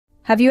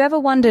Have you ever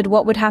wondered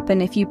what would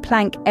happen if you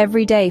plank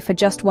every day for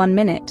just 1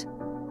 minute?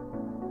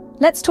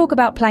 Let's talk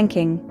about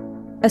planking,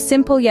 a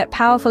simple yet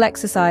powerful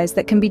exercise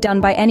that can be done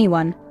by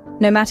anyone,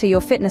 no matter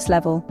your fitness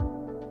level.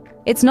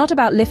 It's not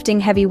about lifting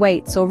heavy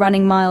weights or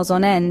running miles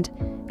on end.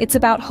 It's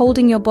about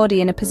holding your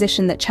body in a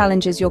position that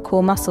challenges your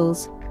core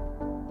muscles.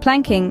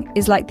 Planking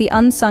is like the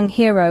unsung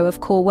hero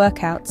of core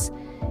workouts.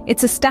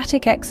 It's a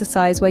static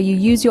exercise where you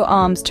use your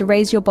arms to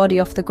raise your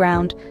body off the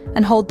ground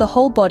and hold the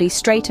whole body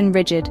straight and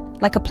rigid,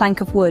 like a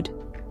plank of wood.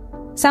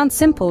 Sounds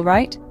simple,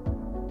 right?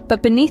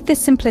 But beneath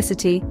this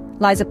simplicity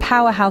lies a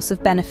powerhouse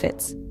of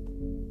benefits.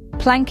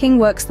 Planking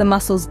works the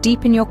muscles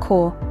deep in your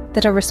core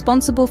that are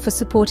responsible for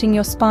supporting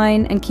your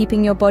spine and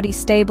keeping your body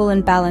stable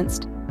and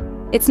balanced.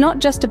 It's not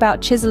just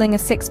about chiseling a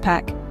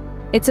six-pack.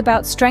 It's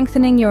about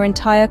strengthening your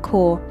entire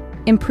core,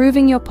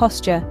 improving your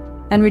posture,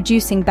 and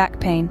reducing back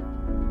pain.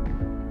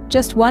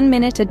 Just 1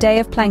 minute a day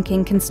of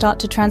planking can start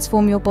to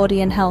transform your body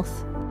and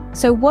health.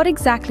 So what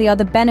exactly are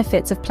the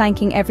benefits of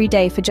planking every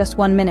day for just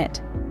 1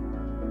 minute?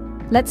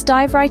 Let's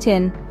dive right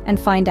in and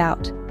find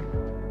out.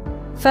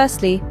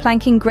 Firstly,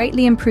 planking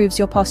greatly improves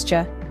your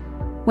posture.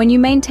 When you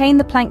maintain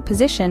the plank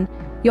position,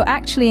 you're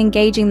actually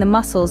engaging the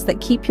muscles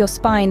that keep your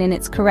spine in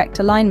its correct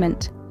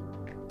alignment.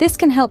 This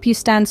can help you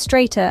stand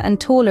straighter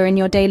and taller in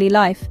your daily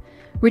life,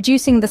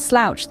 reducing the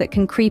slouch that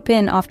can creep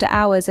in after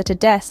hours at a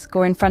desk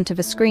or in front of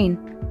a screen.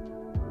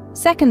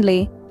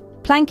 Secondly,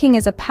 planking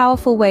is a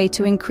powerful way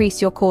to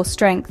increase your core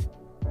strength.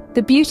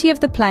 The beauty of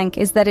the plank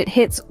is that it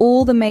hits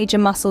all the major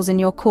muscles in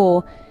your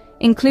core,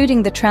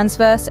 including the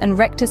transverse and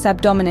rectus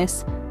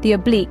abdominis, the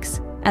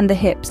obliques, and the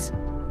hips.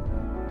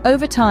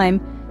 Over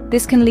time,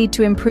 this can lead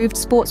to improved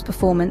sports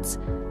performance,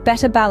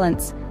 better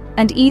balance,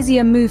 and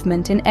easier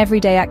movement in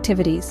everyday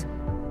activities.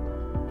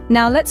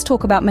 Now let's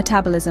talk about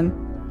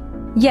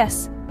metabolism.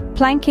 Yes,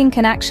 planking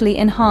can actually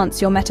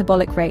enhance your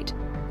metabolic rate.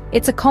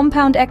 It's a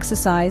compound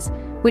exercise,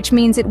 which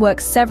means it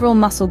works several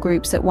muscle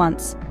groups at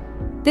once.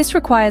 This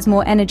requires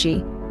more energy,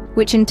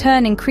 which in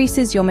turn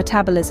increases your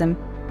metabolism,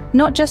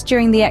 not just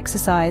during the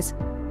exercise,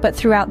 but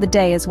throughout the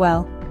day as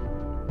well.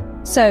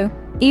 So,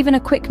 even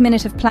a quick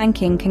minute of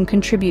planking can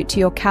contribute to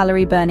your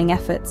calorie-burning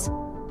efforts.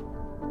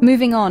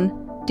 Moving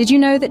on, did you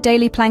know that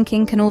daily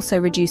planking can also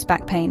reduce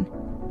back pain?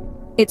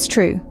 It's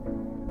true.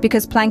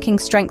 Because planking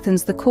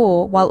strengthens the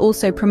core while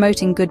also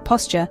promoting good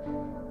posture,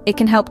 it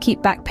can help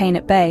keep back pain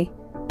at bay,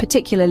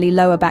 particularly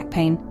lower back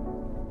pain.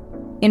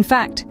 In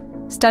fact,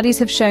 studies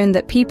have shown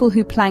that people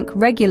who plank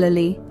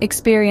regularly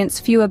experience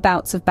fewer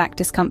bouts of back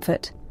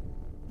discomfort.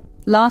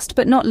 Last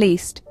but not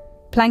least,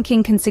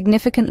 planking can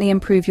significantly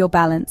improve your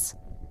balance.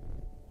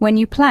 When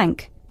you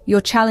plank,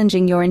 you're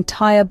challenging your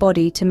entire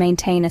body to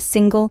maintain a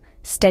single,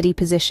 steady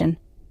position.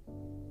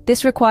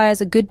 This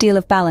requires a good deal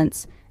of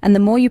balance, and the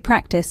more you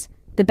practice,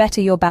 the better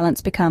your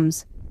balance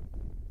becomes.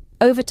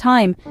 Over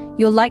time,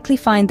 you'll likely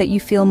find that you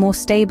feel more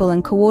stable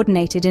and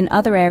coordinated in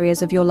other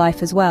areas of your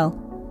life as well.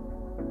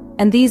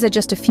 And these are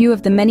just a few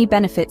of the many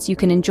benefits you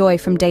can enjoy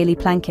from daily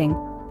planking.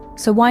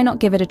 So why not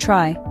give it a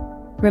try?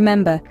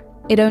 Remember,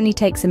 it only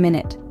takes a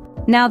minute.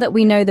 Now that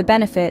we know the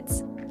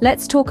benefits,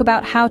 let's talk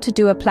about how to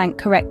do a plank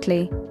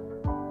correctly.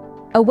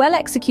 A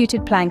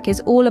well-executed plank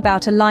is all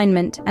about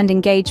alignment and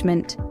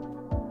engagement.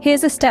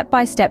 Here's a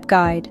step-by-step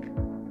guide.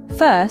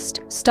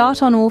 First,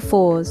 start on all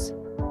fours.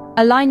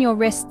 Align your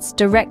wrists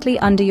directly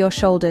under your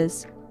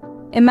shoulders.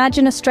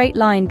 Imagine a straight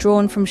line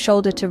drawn from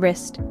shoulder to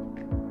wrist.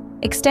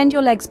 Extend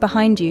your legs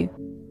behind you,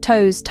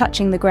 toes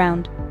touching the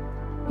ground.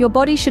 Your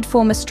body should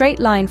form a straight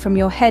line from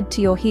your head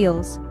to your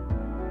heels.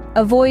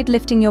 Avoid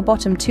lifting your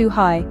bottom too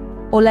high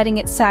or letting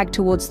it sag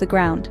towards the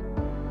ground.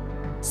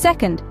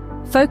 Second,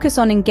 focus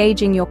on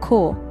engaging your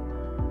core.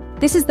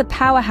 This is the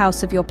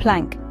powerhouse of your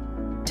plank.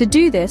 To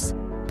do this,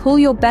 pull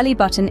your belly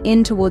button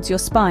in towards your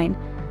spine,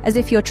 as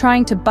if you're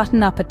trying to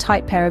button up a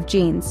tight pair of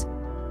jeans.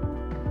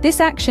 This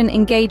action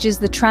engages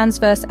the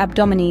transverse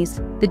abdominis,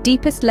 the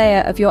deepest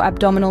layer of your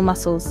abdominal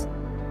muscles.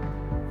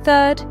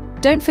 Third,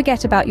 don't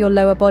forget about your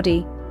lower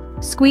body.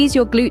 Squeeze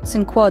your glutes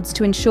and quads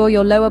to ensure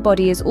your lower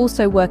body is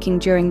also working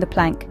during the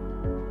plank.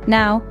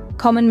 Now,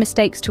 common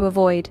mistakes to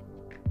avoid.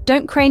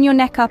 Don't crane your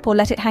neck up or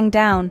let it hang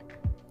down.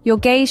 Your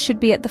gaze should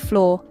be at the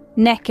floor,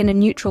 neck in a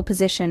neutral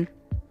position.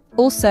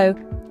 Also,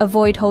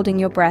 avoid holding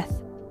your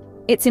breath.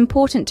 It's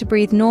important to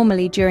breathe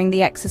normally during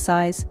the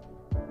exercise.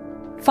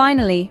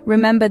 Finally,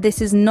 remember this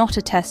is not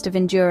a test of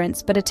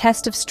endurance, but a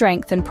test of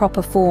strength and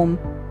proper form.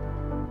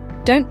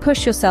 Don't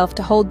push yourself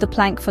to hold the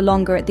plank for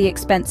longer at the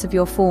expense of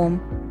your form.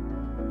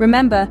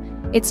 Remember,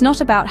 it's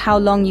not about how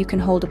long you can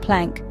hold a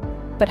plank,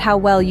 but how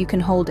well you can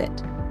hold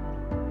it.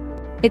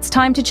 It's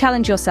time to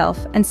challenge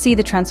yourself and see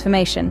the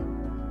transformation.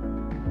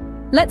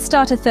 Let's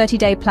start a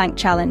 30-day plank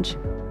challenge.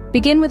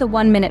 Begin with a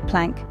 1-minute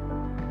plank.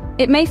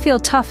 It may feel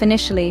tough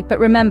initially, but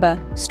remember,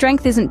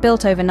 strength isn't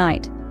built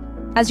overnight.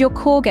 As your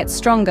core gets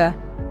stronger,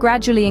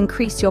 gradually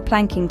increase your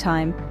planking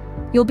time.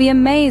 You'll be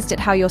amazed at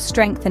how your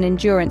strength and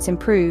endurance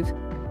improve.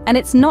 And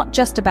it's not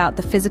just about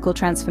the physical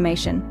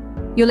transformation.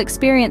 You'll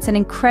experience an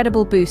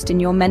incredible boost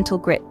in your mental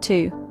grit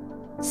too.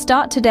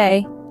 Start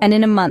today, and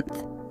in a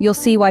month, you'll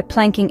see why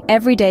planking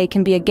every day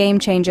can be a game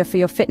changer for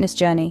your fitness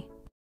journey.